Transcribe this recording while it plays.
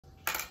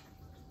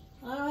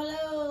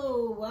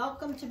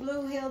Welcome to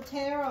Blue Hill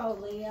Tarot,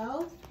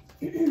 Leo.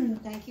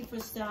 Thank you for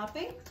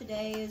stopping.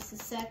 Today is the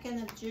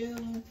 2nd of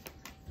June,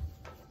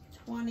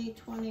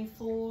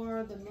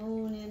 2024. The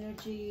moon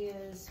energy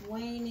is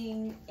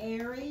waning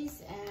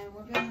Aries, and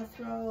we're going to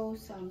throw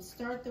some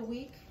start the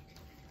week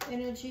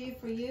energy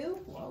for you.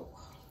 Whoa.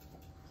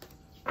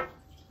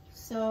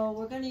 So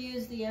we're going to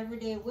use the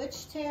Everyday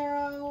Witch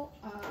Tarot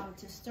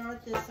to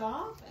start this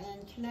off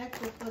and connect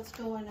with what's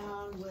going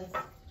on with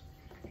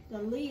the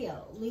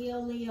Leo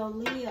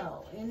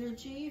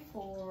energy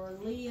for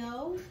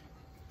Leo.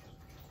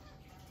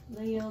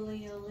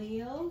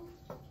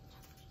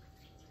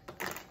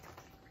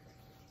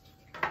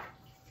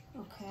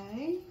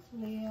 Okay,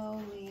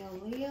 Leo.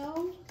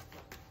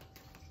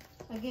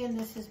 Again,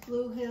 this is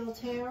Blue Hill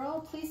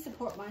Tarot. Please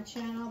support my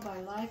channel by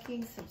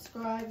liking,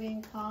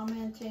 subscribing,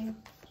 commenting.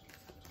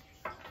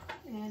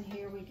 And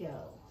here we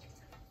go.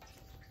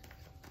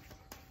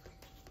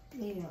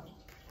 Leo.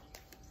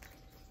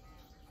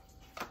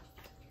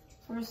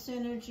 First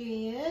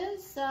energy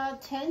is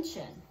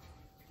tension.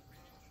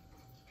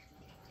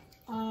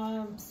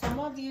 Some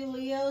of you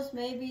Leos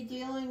may be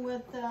dealing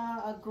with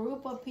a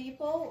group of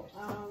people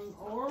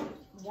or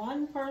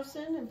one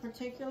person in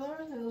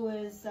particular who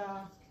is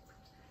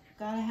got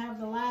to have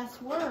the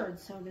last word,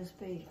 so to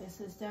speak. This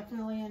is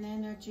definitely an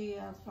energy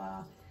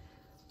of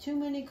too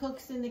many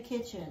cooks in the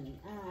kitchen.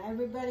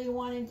 Everybody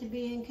wanting to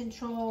be in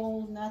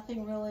control,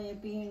 nothing really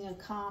being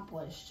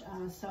accomplished.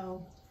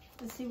 So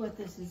let's see what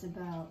this is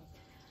about.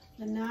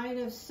 The Knight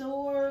of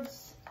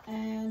Swords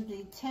and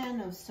the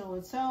Ten of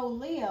Swords. So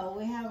Leo,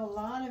 we have a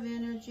lot of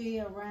energy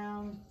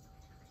around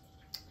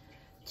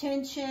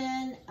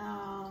tension,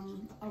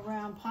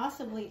 around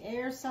possibly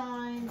air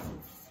signs.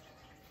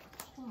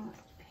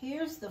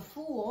 Here's the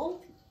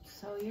Fool,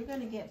 so you're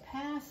going to get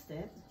past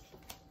it.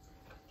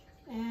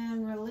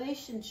 And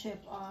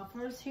relationship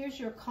offers. Here's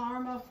your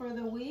karma for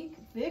the week.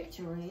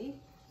 Victory.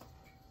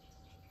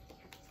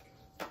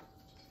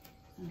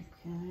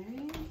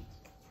 Okay.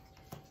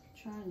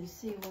 Trying to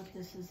see what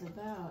this is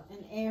about.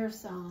 An air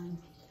sign.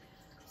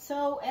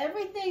 So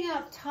everything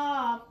up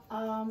top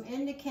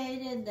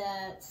indicated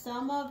that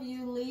some of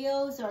you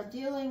Leos are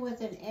dealing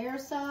with an air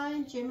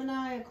sign.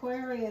 Gemini,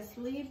 Aquarius,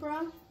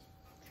 Libra.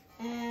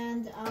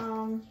 And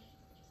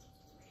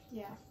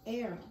yeah,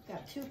 air. I've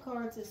got two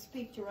cards that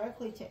speak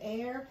directly to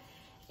air.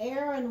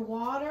 Air and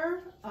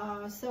water.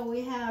 So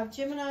we have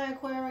Gemini,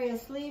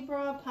 Aquarius,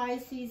 Libra,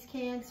 Pisces,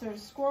 Cancer,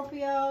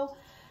 Scorpio.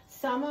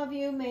 Some of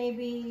you may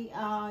be,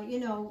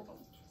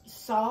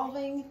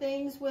 solving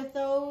things with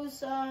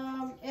those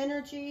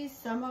energies.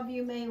 Some of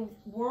you may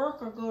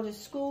work or go to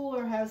school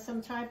or have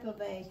some type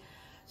of a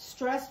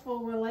stressful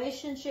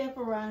relationship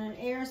around an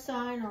air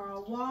sign or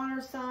a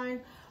water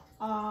sign.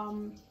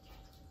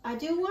 I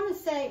do want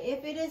to say,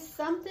 if it is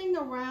something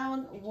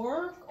around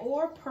work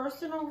or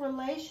personal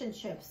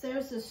relationships,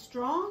 there's a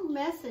strong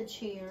message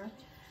here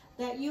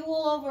that you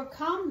will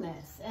overcome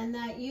this and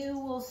that you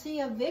will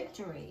see a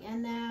victory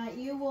and that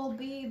you will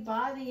be,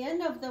 by the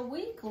end of the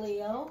week,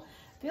 Leo,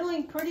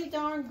 feeling pretty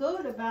darn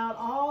good about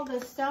all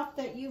the stuff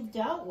that you've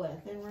dealt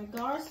with in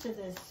regards to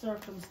this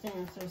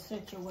circumstance or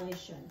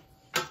situation.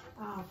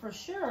 For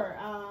sure.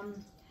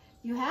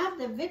 You have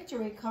the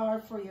victory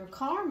card for your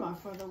karma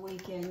for the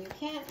weekend. You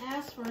can't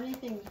ask for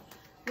anything.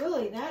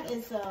 Really, that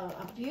is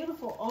a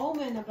beautiful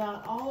omen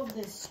about all of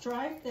this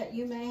strife that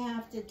you may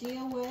have to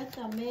deal with.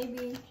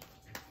 Maybe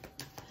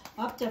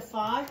up to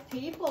 5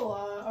 people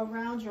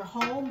around your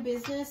home,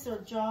 business, or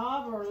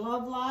job, or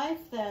love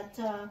life that,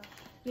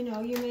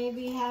 you may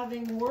be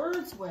having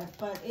words with.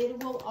 But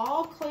it will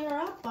all clear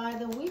up by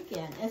the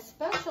weekend,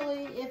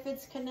 especially if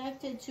it's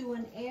connected to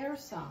an air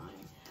sign.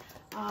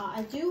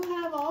 I do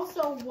have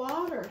also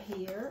water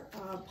here,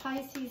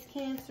 Pisces,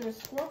 Cancer,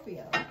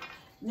 Scorpio.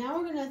 Now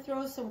we're going to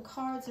throw some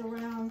cards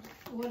around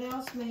what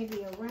else may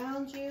be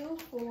around you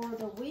for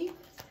the week.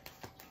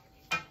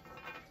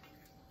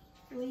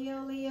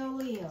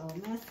 Leo.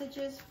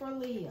 Messages for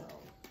Leo.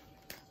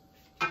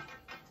 The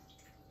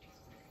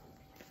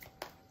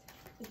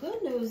good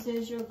news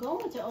is you're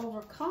going to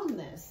overcome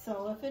this.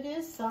 So if it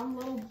is some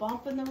little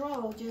bump in the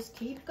road, just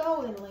keep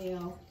going,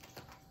 Leo.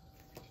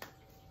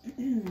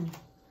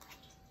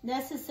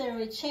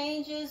 Necessary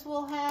changes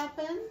will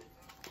happen.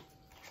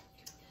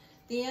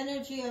 The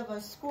energy of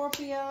a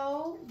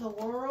Scorpio, the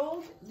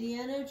world, the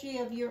energy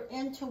of your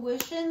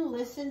intuition,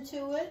 listen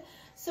to it.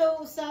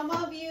 So some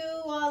of you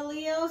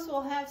Leos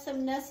will have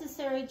some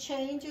necessary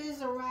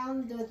changes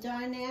around the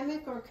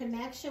dynamic or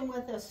connection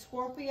with a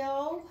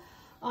Scorpio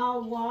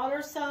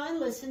water sign.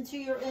 Listen to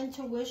your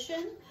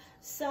intuition.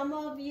 Some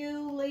of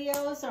you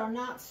Leos are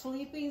not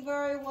sleeping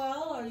very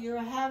well, or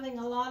you're having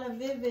a lot of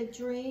vivid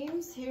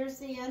dreams. Here's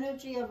the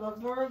energy of a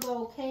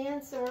Virgo,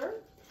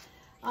 Cancer.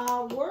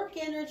 Work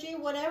energy,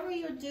 whatever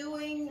you're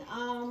doing,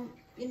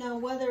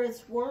 whether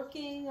it's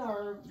working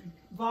or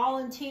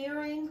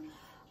volunteering,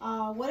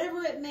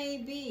 whatever it may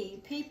be,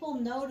 people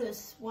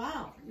notice,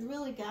 wow, you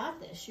really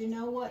got this. You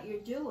know what you're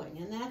doing,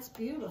 and that's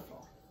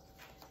beautiful.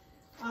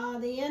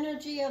 The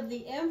energy of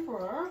the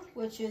Emperor,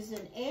 which is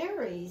an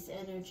Aries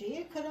energy.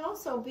 It could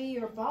also be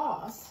your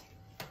boss.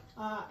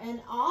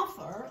 An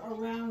offer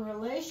around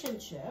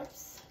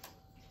relationships.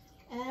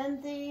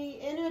 And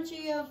the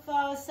energy of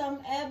some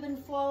ebb and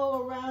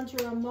flow around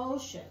your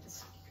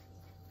emotions.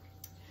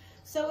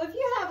 So if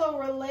you have a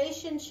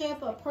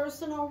relationship, a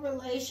personal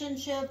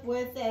relationship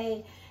with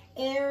a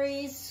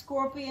Aries,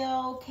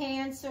 Scorpio,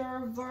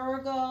 Cancer,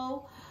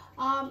 Virgo,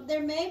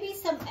 there may be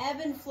some ebb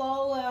and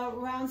flow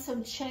around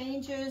some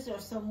changes or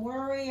some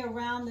worry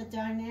around the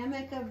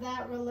dynamic of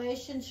that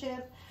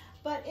relationship.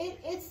 But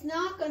it's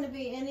not going to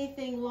be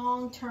anything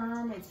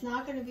long-term. It's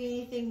not going to be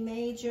anything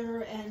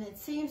major. And it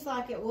seems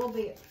like it will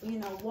be, you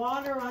know,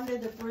 water under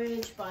the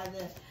bridge by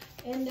the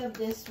end of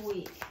this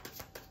week.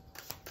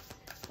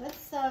 Let's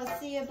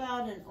see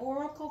about an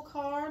oracle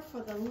card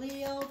for the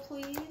Leo,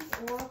 please.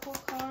 Oracle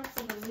card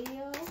for the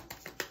Leo.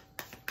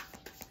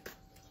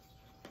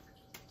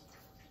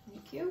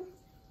 Thank you.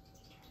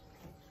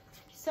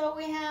 So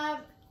we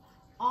have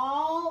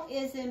all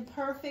is in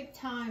perfect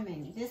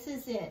timing. This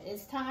is it.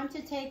 It's time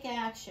to take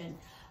action.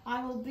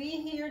 I will be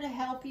here to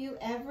help you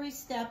every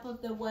step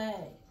of the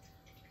way.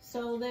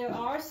 So there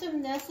are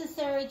some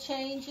necessary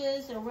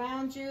changes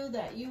around you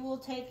that you will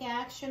take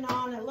action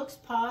on. It looks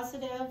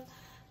positive.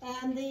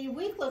 And the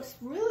week looks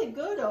really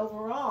good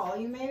overall.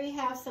 You maybe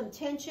have some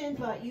tension,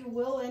 but you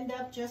will end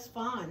up just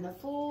fine. The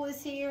Fool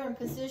is here in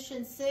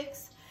position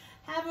 6.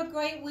 Have a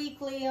great week,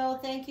 Leo.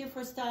 Thank you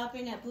for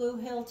stopping at Blue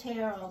Hill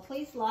Tarot.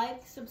 Please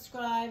like,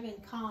 subscribe,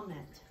 and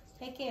comment.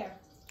 Take care.